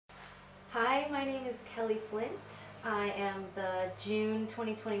Hi, my name is k.Flint. I am the June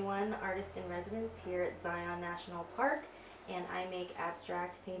 2021 Artist in Residence here at Zion National Park, and I make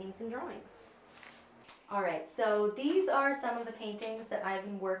abstract paintings and drawings. Alright, so these are some of the paintings that I've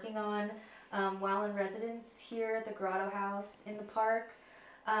been working on while in residence here at the Grotto House in the park.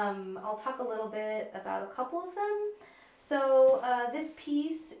 I'll talk a little bit about a couple of them. So this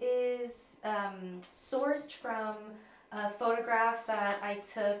piece is sourced from a photograph that I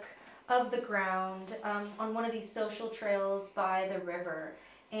took of the ground on one of these social trails by the river,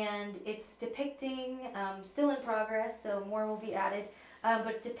 and it's depicting, still in progress, so more will be added,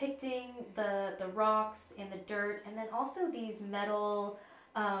 but depicting the rocks and the dirt, and then also these metal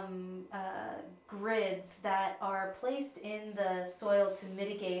grids that are placed in the soil to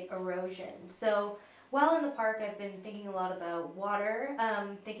mitigate erosion. So while in the park, I've been thinking a lot about water,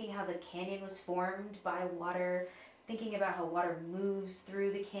 thinking how the canyon was formed by water, thinking about how water moves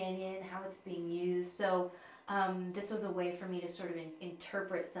through the canyon, how it's being used. So this was a way for me to sort of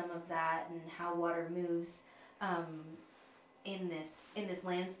interpret some of that and how water moves in this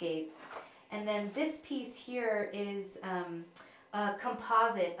landscape. And then this piece here is a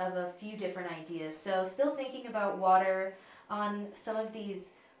composite of a few different ideas. So still thinking about water on some of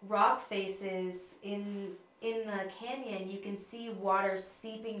these rock faces in the canyon. You can see water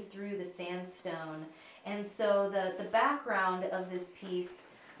seeping through the sandstone. And so the background of this piece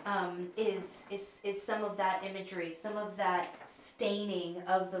is some of that imagery, some of that staining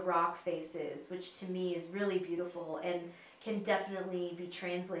of the rock faces, which to me is really beautiful and can definitely be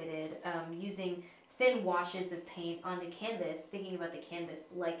translated using thin washes of paint onto canvas, thinking about the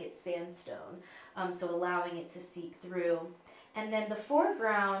canvas like it's sandstone, so allowing it to seep through. And then the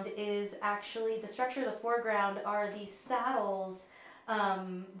foreground is actually, the structure of the foreground are these saddles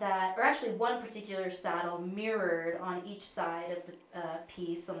that, or actually one particular saddle mirrored on each side of the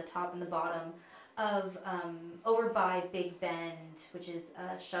piece, on the top and the bottom, of over by Big Bend, which is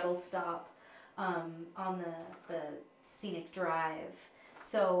a shuttle stop on the scenic drive.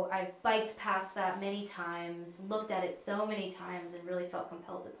 So I've biked past that many times, looked at it so many times, and really felt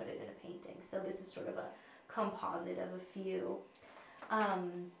compelled to put it in a painting. So this is sort of a composite of a few.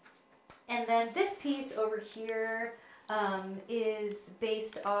 And then this piece over here is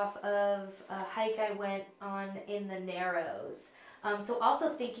based off of a hike I went on in the Narrows. So also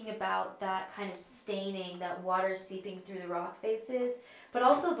thinking about that kind of staining, that water seeping through the rock faces, but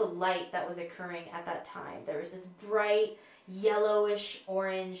also the light that was occurring at that time. There was this bright yellowish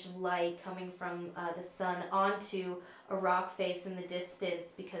orange light coming from the sun onto a rock face in the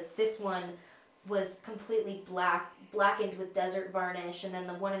distance, because this one was completely blackened with desert varnish, and then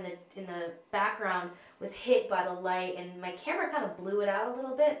the one in the background was hit by the light, and my camera kind of blew it out a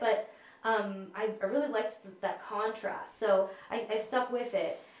little bit, but I really liked that contrast, so I stuck with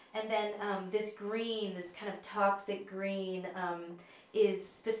it. And then this green, this kind of toxic green, is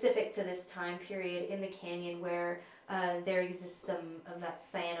specific to this time period in the canyon where there exists some of that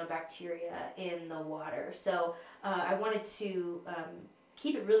cyanobacteria in the water. So I wanted to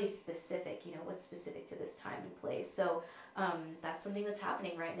keep it really specific, you know, what's specific to this time and place. So that's something that's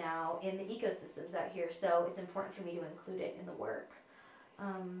happening right now in the ecosystems out here, so it's important for me to include it in the work.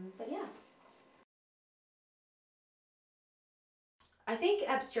 But yeah. I think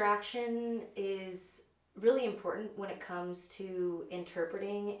abstraction is really important when it comes to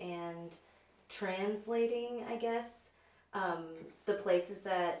interpreting and translating, I guess, the places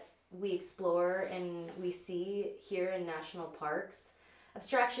that we explore and we see here in national parks.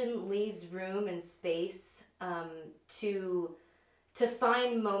 Abstraction leaves room and space to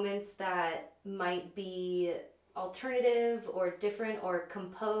find moments that might be alternative or different or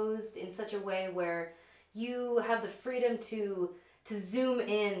composed in such a way where you have the freedom to zoom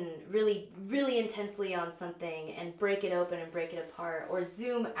in really intensely on something and break it open and break it apart, or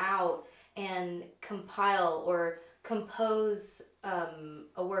zoom out and compile or compose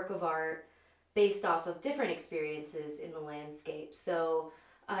a work of art based off of different experiences in the landscape. So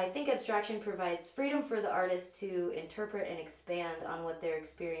I think abstraction provides freedom for the artist to interpret and expand on what they're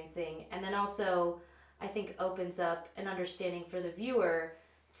experiencing, and then also I think opens up an understanding for the viewer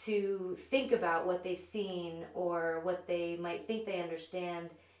to think about what they've seen or what they might think they understand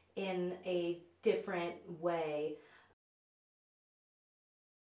in a different way.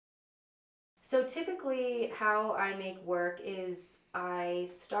 So typically how I make work is I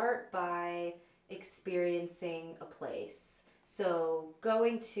start by experiencing a place. So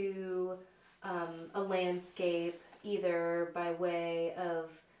going to a landscape, either by way of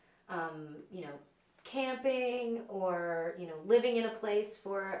camping, or living in a place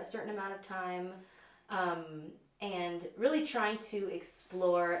for a certain amount of time, and really trying to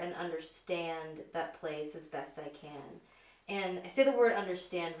explore and understand that place as best I can. And I say the word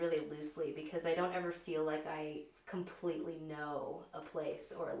understand really loosely because I don't ever feel like I completely know a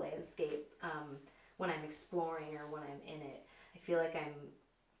place or a landscape when I'm exploring or when I'm in it. I feel like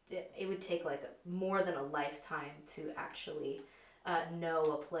it would take like more than a lifetime to actually know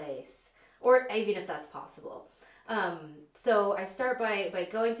a place, or even if that's possible. So I start by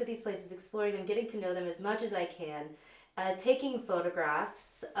going to these places, exploring them, getting to know them as much as I can, taking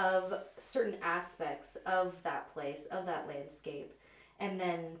photographs of certain aspects of that place, of that landscape, and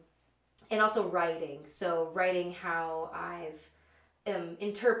also writing. So writing how I've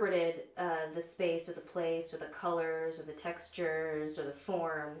interpreted the space or the place or the colors or the textures or the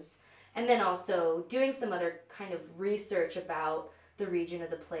forms, and then also doing some other kind of research about the region or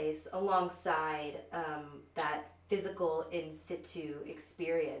the place alongside that physical in situ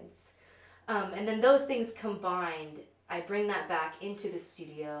experience. And then those things combined, I bring that back into the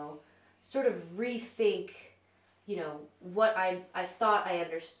studio, sort of rethink, what I thought I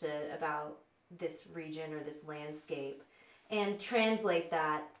understood about this region or this landscape, and translate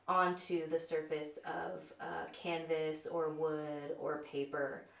that onto the surface of canvas or wood or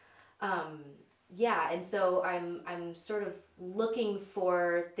paper. And so I'm sort of looking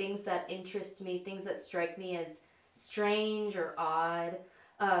for things that interest me, things that strike me as strange or odd.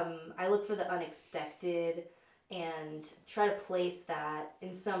 I look for the unexpected and try to place that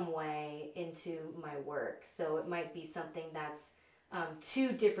in some way into my work. So it might be something that's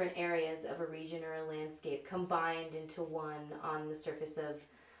two different areas of a region or a landscape combined into one on the surface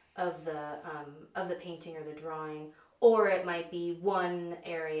of the painting or the drawing, or it might be one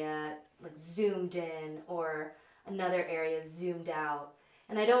area like zoomed in or another area zoomed out.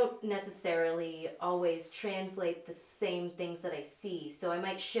 And I don't necessarily always translate the same things that I see. So I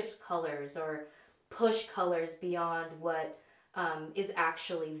might shift colors or push colors beyond what is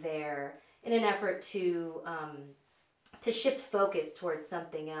actually there in an effort to shift focus towards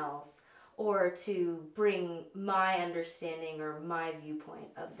something else, or to bring my understanding or my viewpoint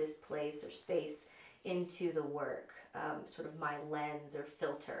of this place or space into the work, sort of my lens or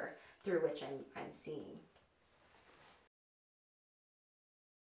filter through which I'm seeing.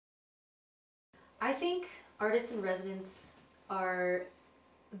 I think artists in residence are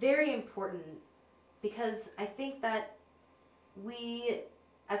very important because I think that we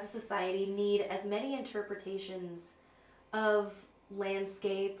as a society need as many interpretations of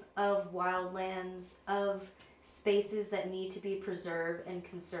landscape, of wildlands, of spaces that need to be preserved and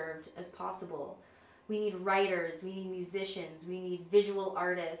conserved as possible. We need writers, we need musicians, we need visual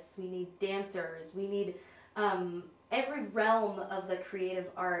artists, we need dancers, we need every realm of the creative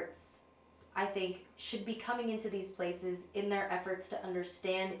arts, I think, should be coming into these places in their efforts to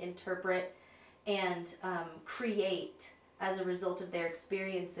understand, interpret, and create as a result of their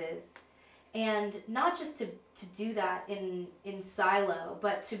experiences. And not just to do that in silo,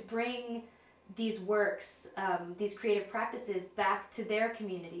 but to bring these works, these creative practices back to their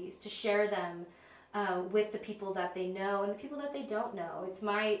communities, to share them with the people that they know and the people that they don't know. It's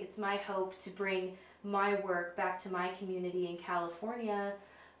my hope to bring my work back to my community in California,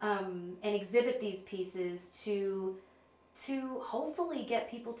 and exhibit these pieces to hopefully get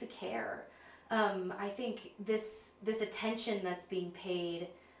people to care. I think this attention that's being paid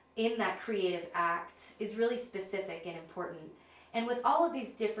in that creative act is really specific and important. And with all of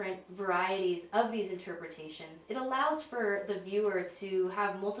these different varieties of these interpretations, it allows for the viewer to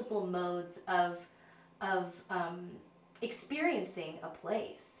have multiple modes of experiencing a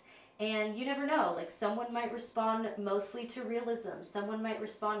place. And you never know, like someone might respond mostly to realism, someone might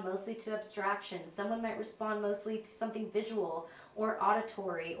respond mostly to abstraction, someone might respond mostly to something visual or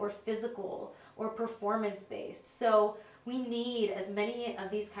auditory or physical or performance-based. So we need as many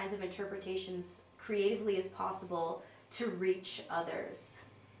of these kinds of interpretations creatively as possible to reach others.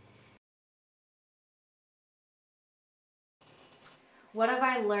 What have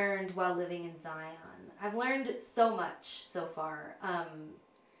I learned while living in Zion? I've learned so much so far,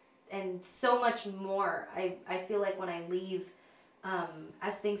 and so much more. I feel like when I leave,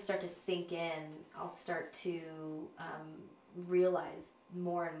 as things start to sink in, I'll start to realize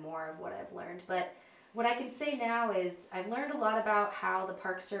more and more of what I've learned. But what I can say now is I've learned a lot about how the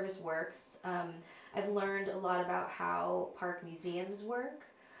Park Service works. I've learned a lot about how park museums work.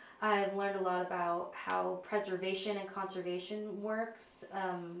 I've learned a lot about how preservation and conservation works,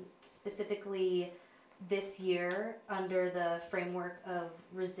 specifically this year under the framework of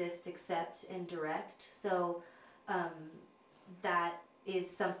resist, accept, and direct. So that is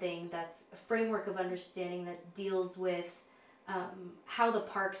something that's a framework of understanding that deals with how the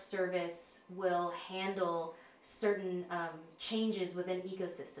Park Service will handle certain changes within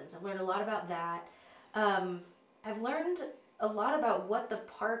ecosystems. I've learned a lot about that. I've learned a lot about what the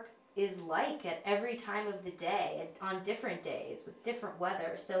park is like at every time of the day, on different days with different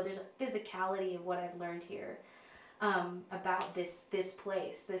weather. So there's a physicality of what I've learned here about this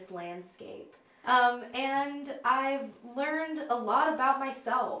place, this landscape. And I've learned a lot about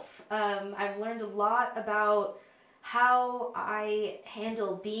myself. I've learned a lot about how I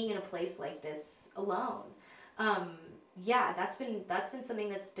handle being in a place like this alone. Yeah, that's been something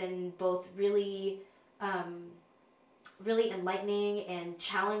that's been both really really enlightening and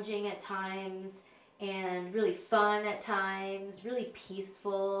challenging at times, and really fun at times, really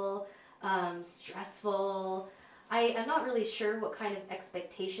peaceful, stressful. I'm not really sure what kind of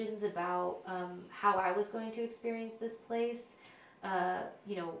expectations about how I was going to experience this place,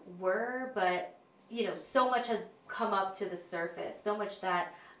 were, but, so much has come up to the surface, so much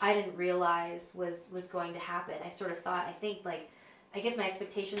that I didn't realize was going to happen. I guess my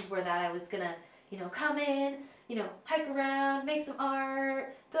expectations were that I was gonna, come in, hike around, make some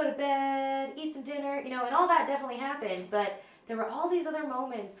art, go to bed, eat some dinner, and all that definitely happened, but there were all these other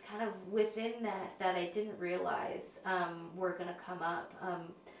moments kind of within that I didn't realize were going to come up.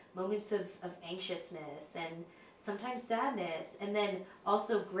 Moments of anxiousness and sometimes sadness, and then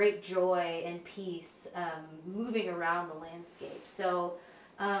also great joy and peace moving around the landscape. So,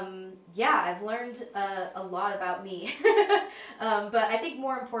 I've learned a lot about me. But I think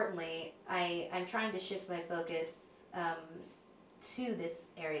more importantly, I'm trying to shift my focus to this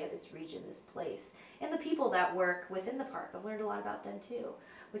area, this region, this place, and the people that work within the park. I've learned a lot about them too,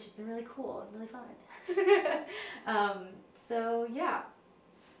 which has been really cool and really fun. So yeah.